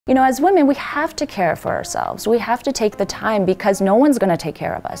You know, as women, we have to care for ourselves. We have to take the time because no one's going to take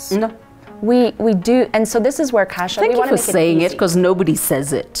care of us. No. We do, and so this is where Kasha. Thank you for saying it, because nobody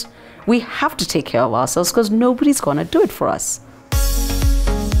says it. We have to take care of ourselves because nobody's going to do it for us.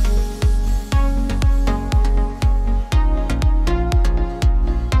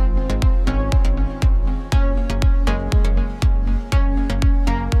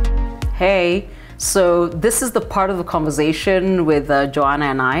 Hey, so this is the part of the conversation with Joanna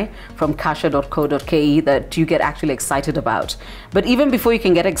and I from kasha.co.ke that you get actually excited about. But even before you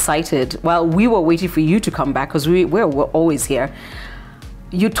can get excited, while we wwere waiting for you to come back, because we're always here,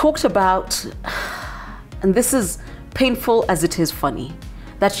 you talked about, and this is painful as it is funny,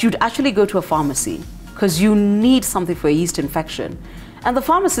 that you'd actually go to a pharmacy because you need something for a yeast infection. And the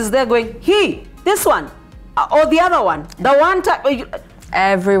pharmacist, they're going, hey, this one, or the other one, the one type.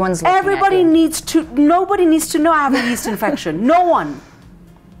 Everyone's looking Everybody at you. Nobody needs to know I have a yeast infection. No one.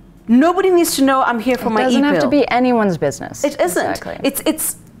 Nobody needs to know I'm here for my e-pill. It doesn't have to be anyone's business. It isn't. Exactly.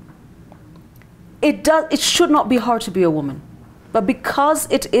 It should not be hard to be a woman. But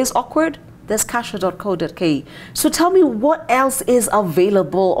because it is awkward, there's kasha.co.ke. So tell me, what else is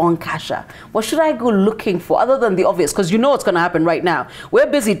available on Kasha? What should I go looking for other than the obvious? Because you know what's going to happen right now. We're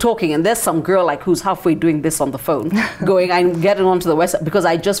busy talking and there's some girl like who's halfway doing this on the phone going, I'm getting onto the website because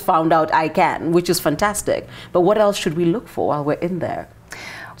I just found out I can, which is fantastic. But what else should we look for while we're in there?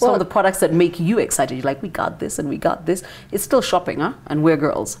 Some of the products that make you excited. You're like, we got this and we got this. It's still shopping, huh? And we're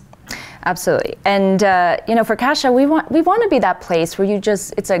girls. Absolutely. And you know, for Kasha, we want to be that place where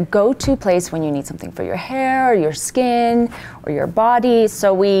it's a go-to place when you need something for your hair or your skin or your body.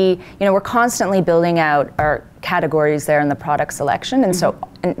 So we're constantly building out our categories there in the product selection. And so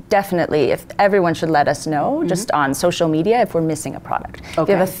definitely, if everyone should let us know just on social media if we're missing a product. Okay. If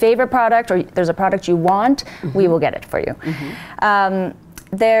you have a favorite product or there's a product you want, we will get it for you.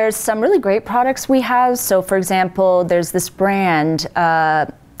 There's some really great products we have. So for example, there's this brand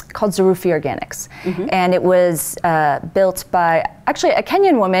called Zarufi Organics. And it was built by actually a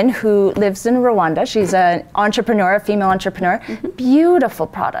Kenyan woman who lives in Rwanda. She's an entrepreneur, a female entrepreneur. Beautiful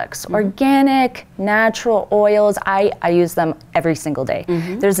products, organic, natural oils. I use them every single day.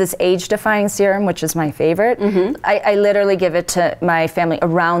 There's this age-defying serum, which is my favorite. I literally give it to my family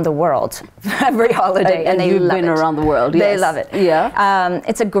around the world every holiday, and they love it. You've been around the world, yes. They love it. Yeah.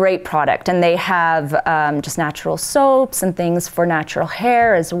 It's a great product, and they have just natural soaps and things for natural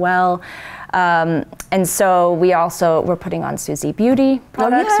hair as well. And so we're putting on Susie Beauty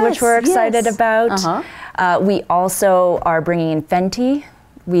products, which we're excited about. We also are bringing in Fenty.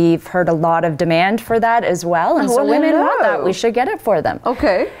 We've heard a lot of demand for that as well. And so women want that. We should get it for them.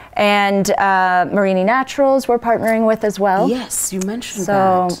 Okay. And Marini Naturals we're partnering with as well. Yes, you mentioned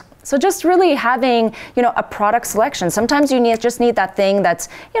that. So just really having, a product selection. Sometimes you just need that thing that's,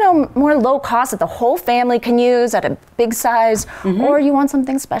 more low cost that the whole family can use at a big size, or you want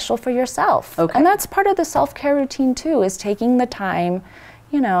something special for yourself. Okay. And that's part of the self-care routine too, is taking the time,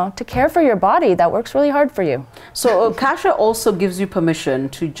 to care for your body that works really hard for you. So Kasha also gives you permission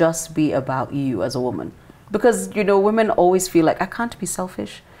to just be about you as a woman. Because, women always feel like, I can't be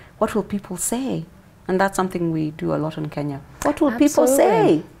selfish. What will people say? And that's something we do a lot in Kenya. What will people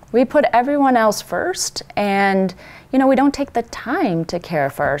say? We put everyone else first, and we don't take the time to care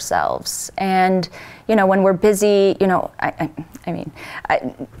for ourselves. And when we're busy,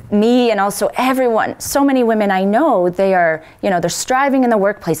 me and also everyone, so many women I know, they are, they're striving in the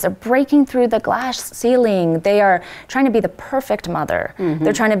workplace. They're breaking through the glass ceiling. They are trying to be the perfect mother.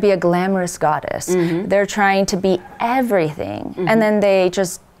 They're trying to be a glamorous goddess. They're trying to be everything, and then they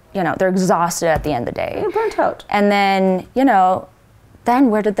just, they're exhausted at the end of the day. They're burnt out. And then,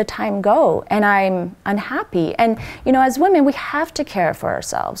 then where did the time go? And I'm unhappy. And, as women, we have to care for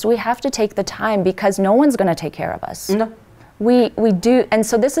ourselves. We have to take the time because no one's going to take care of us. No. We do. And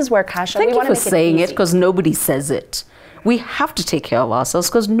so this is where Kasha, Thank you for saying it because nobody says it. We have to take care of ourselves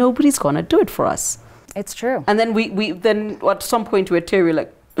because nobody's going to do it for us. It's true. And then then at some point we're teary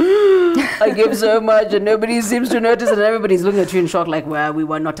like, I give so much and nobody seems to notice, and everybody's looking at you in shock like, well, we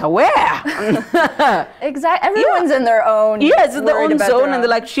were not aware. Exactly. Everyone's in their own. Yes, in their own zone, and they're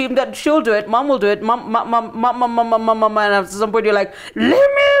like, she'll do it, mom will do it, mom, and at some point you're like, leave me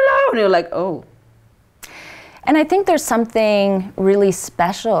alone. And you're like, oh. And I think there's something really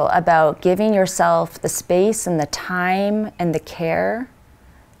special about giving yourself the space and the time and the care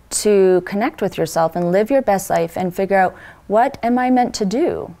to connect with yourself and live your best life and figure out, what am I meant to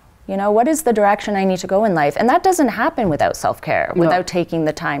do? What is the direction I need to go in life? And that doesn't happen without self-care, without taking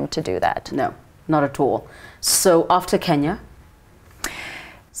the time to do that. No, not at all. So after Kenya?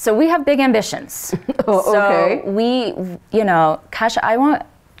 So we have big ambitions. Okay. So Kasha, I want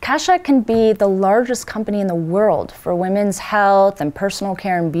Kasha can be the largest company in the world for women's health and personal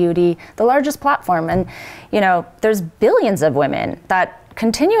care and beauty, the largest platform. And, there's billions of women that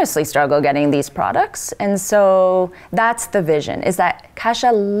continuously struggle getting these products. And so that's the vision, is that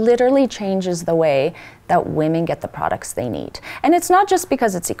Kasha literally changes the way that women get the products they need. And it's not just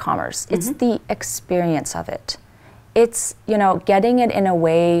because it's e-commerce, it's the experience of it. It's, getting it in a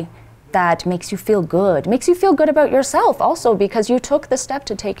way that makes you feel good about yourself also, because you took the step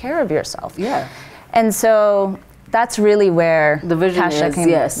to take care of yourself. Yeah. And so that's really where the vision Kasha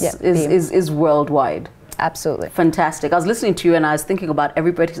is worldwide. Absolutely. Fantastic. I was listening to you and I was thinking about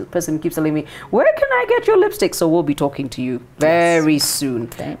every person keeps telling me, where can I get your lipstick? So we'll be talking to you very soon.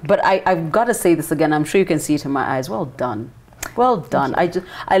 But I've got to say this again. I'm sure you can see it in my eyes. Well done. Well done.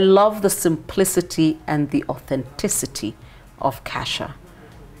 I love the simplicity and the authenticity of Kasha,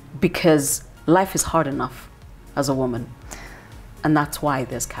 because life is hard enough as a woman. And that's why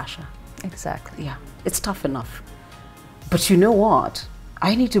there's Kasha. Exactly. Yeah, it's tough enough. But you know what?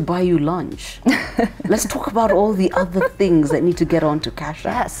 I need to buy you lunch. Let's talk about all the other things that need to get on to Kasha.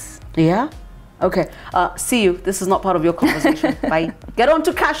 Yes. Yeah? Okay. See you. This is not part of your conversation. Bye. Get on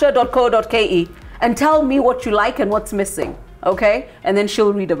to kasha.co.ke and tell me what you like and what's missing. Okay? And then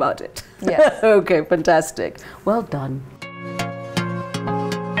she'll read about it. Yes. Okay, fantastic. Well done.